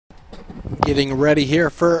Getting ready here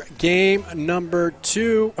for game number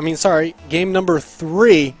 3.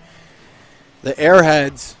 The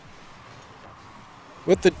Airheads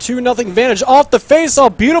with the 2-0 advantage off the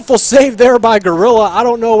face-off. Beautiful save there by Gorilla. I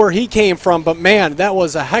don't know where he came from, but man, that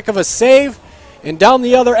was a heck of a save. And down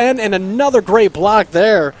the other end, and another great block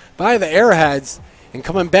there by the Airheads. And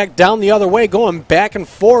coming back down the other way, going back and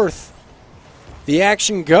forth. The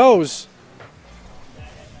action goes.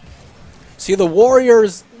 See the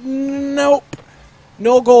Warriors, nope.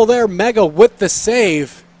 No goal there. Mega with the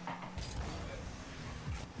save.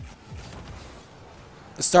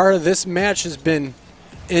 The start of this match has been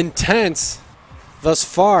intense thus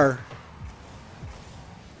far.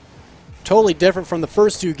 Totally different from the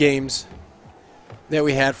first 2 games that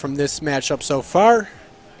we had from this matchup so far.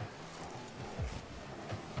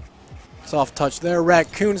 Soft touch there.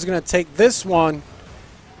 Raccoon's going to take this one.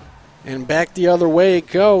 And back the other way it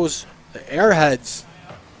goes. The Airheads.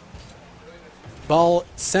 Ball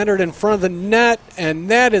centered in front of the net. And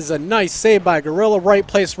that is a nice save by Gorilla. Right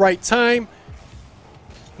place, right time.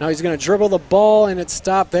 Now he's going to dribble the ball, and it's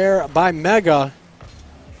stopped there by Mega.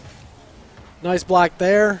 Nice block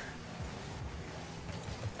there.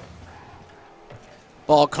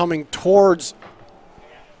 Ball coming towards.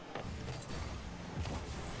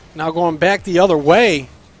 Now going back the other way.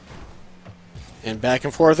 And back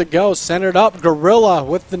and forth it goes. Centered up. Gorilla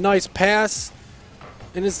with the nice pass.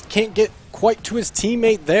 And just can't get quite to his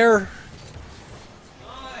teammate there.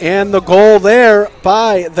 And the goal there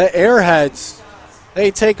by the Airheads. They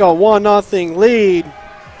take a 1-0 lead.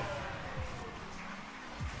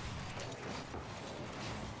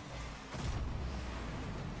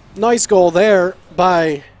 Nice goal there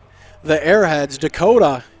by the Airheads.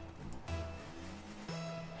 Dakota,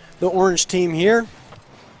 the orange team here,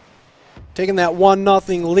 taking that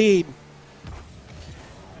 1-0 lead.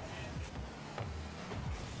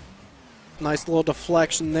 Nice little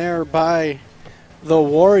deflection there by the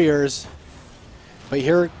Warriors. But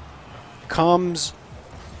here comes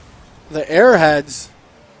the Airheads.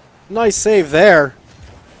 Nice save there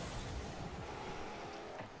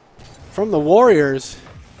from the Warriors.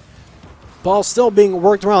 Ball still being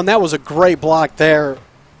worked around. That was a great block there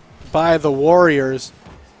by the Warriors.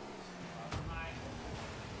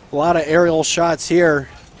 A lot of aerial shots here.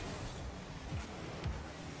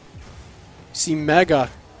 See Mega.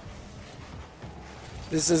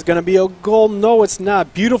 This is going to be a goal. No, it's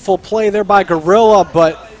not. Beautiful play there by Gorilla,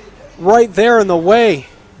 but right there in the way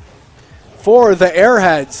for the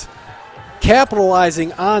Airheads.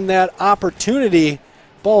 Capitalizing on that opportunity.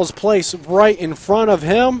 Ball's placed right in front of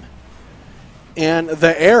him. And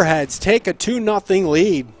the Airheads take a 2-0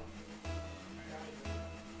 lead.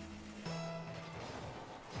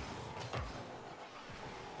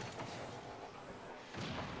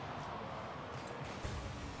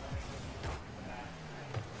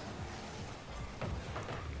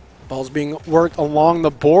 Ball's being worked along the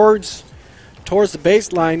boards towards the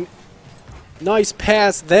baseline. Nice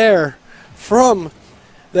pass there from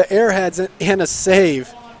the Airheads and a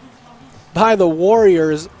save by the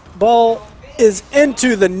Warriors. Ball is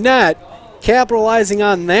into the net. Capitalizing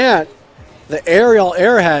on that, the Aerial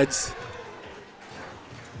Airheads.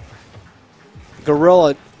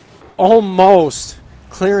 Gorilla almost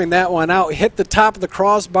clearing that one out. Hit the top of the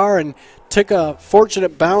crossbar and took a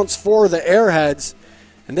fortunate bounce for the Airheads.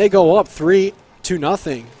 And they go up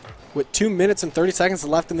 3-0 with 2 minutes and 30 seconds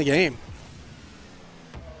left in the game.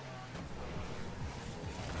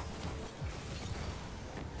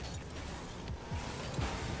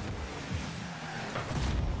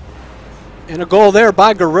 And a goal there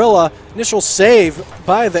by Gorilla. Initial save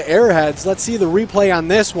by the Airheads. Let's see the replay on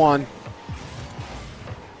this one.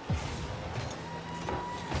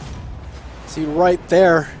 See right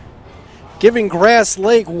there. Giving Grass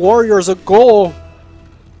Lake Warriors a goal.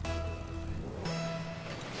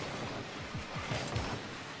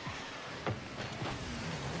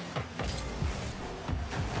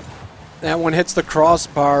 That one hits the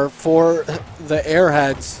crossbar for the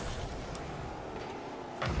Airheads.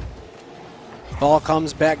 Ball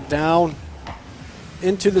comes back down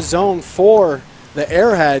into the zone for the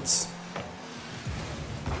Airheads.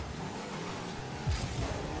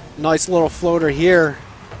 Nice little floater here.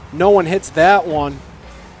 No one hits that one.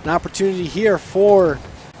 An opportunity here for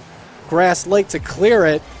Grass Lake to clear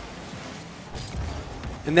it.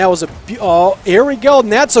 And that was oh, here we go,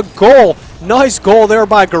 and that's a goal. Nice goal there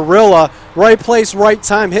by Gorilla. Right place, right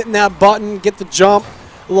time, hitting that button, get the jump.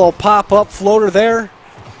 A little pop-up floater there.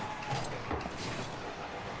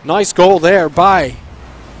 Nice goal there by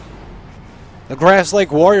the Grass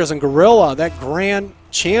Lake Warriors, and Gorilla, that grand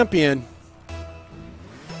champion,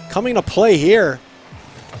 coming to play here.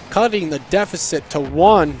 cutting the deficit to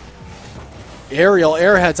 1. Aerial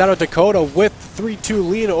Airheads out of Dakota with 3-2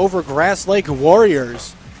 lead over Grass Lake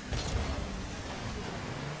Warriors.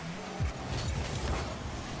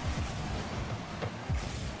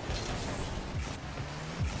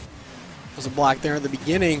 There's a block there at the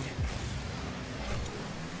beginning.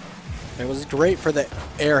 It was great for the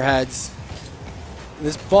Airheads.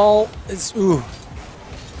 This ball is, ooh.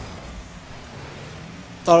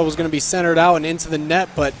 Thought it was going to be centered out and into the net,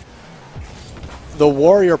 but the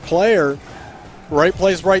Warrior player, right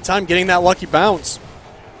place, right time, getting that lucky bounce.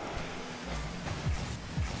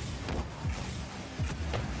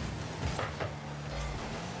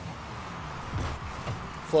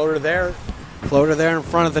 Floater there in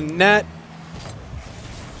front of the net.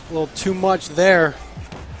 A little too much there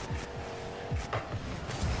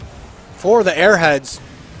for the Airheads.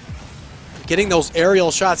 Getting those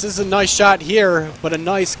aerial shots. This is a nice shot here, but a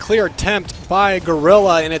nice clear attempt by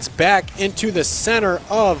Gorilla, and it's back into the center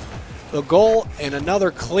of the goal, and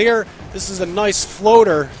another clear. This is a nice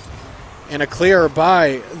floater and a clear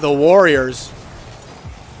by the Warriors.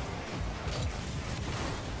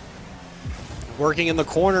 Working in the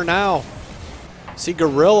corner now. See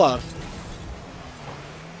Gorilla.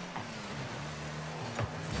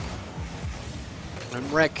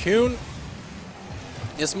 And Raccoon.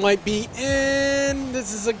 This might be in.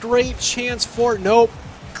 This is a great chance for, nope,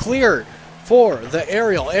 clear for the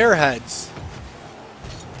Aerial Airheads.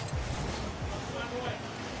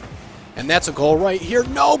 And that's a goal right here.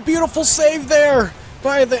 No, beautiful save there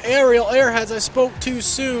by the Aerial Airheads. I spoke too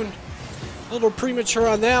soon. A little premature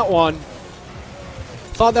on that one.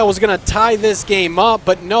 Thought that was going to tie this game up,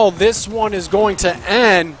 but no, this one is going to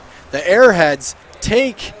end. The Airheads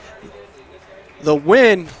take the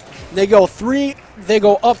win. They go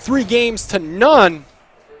up 3 games to none.